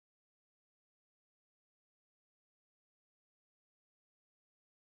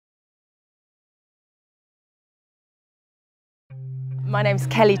My name's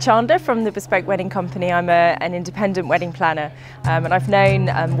Kelly Chandler from the Bespoke Wedding Company. I'm an independent wedding planner and I've known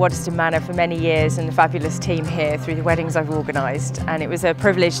Waddesdon Manor for many years and the fabulous team here through the weddings I've organised, and it was a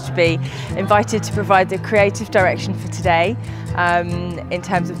privilege to be invited to provide the creative direction for today in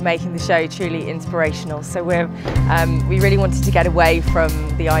terms of making the show truly inspirational. So we really wanted to get away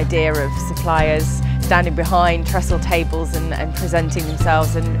from the idea of suppliers standing behind trestle tables and presenting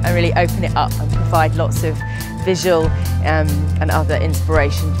themselves and really open it up and provide lots of visual and other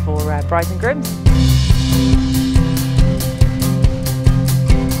inspiration for brides and grooms.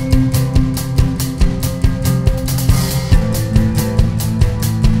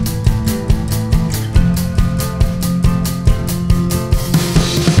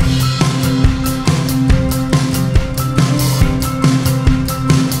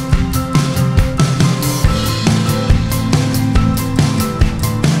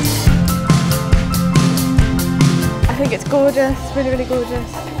 I think it's gorgeous, really, really gorgeous.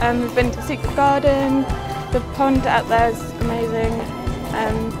 We've been to the Secret Garden, the pond out there is amazing.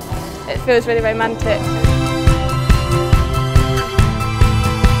 It feels really romantic.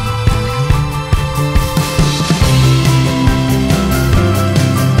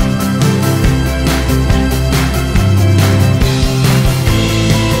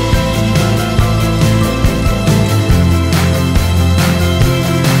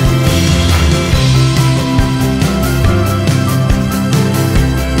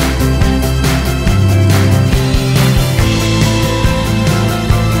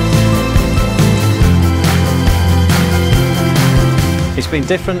 It's been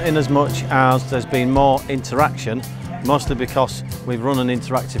different in as much as there's been more interaction, mostly because we've run an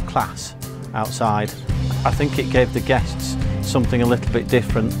interactive class outside. I think it gave the guests something a little bit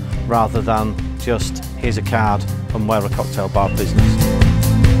different rather than just here's a card and we're a cocktail bar business.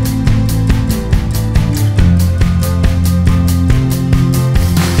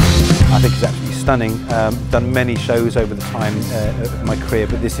 I think it's absolutely stunning. Done many shows over the time of my career,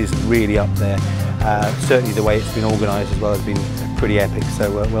 but this is really up there. Certainly the way it's been organised as well has been pretty epic,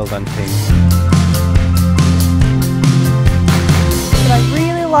 so well done team. But I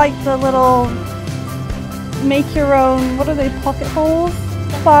really like the little make your own, what are they, pocket holes?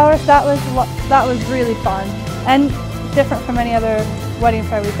 Flowers, that was really fun and different from any other wedding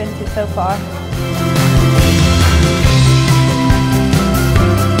fair we've been to so far.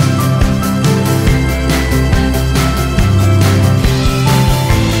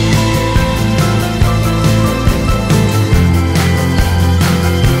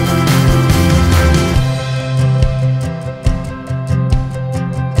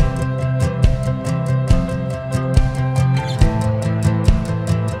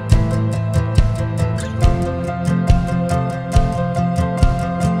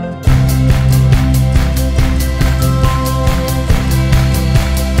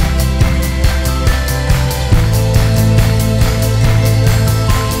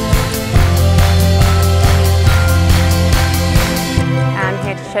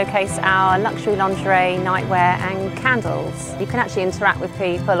 Showcase our luxury lingerie, nightwear and candles. You can actually interact with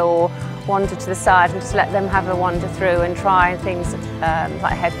people or wander to the side and just let them have a wander through and try things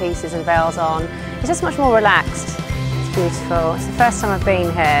like headpieces and veils on. It's just much more relaxed. It's beautiful. It's the first time I've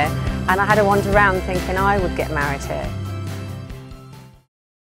been here and I had a wander around thinking I would get married here.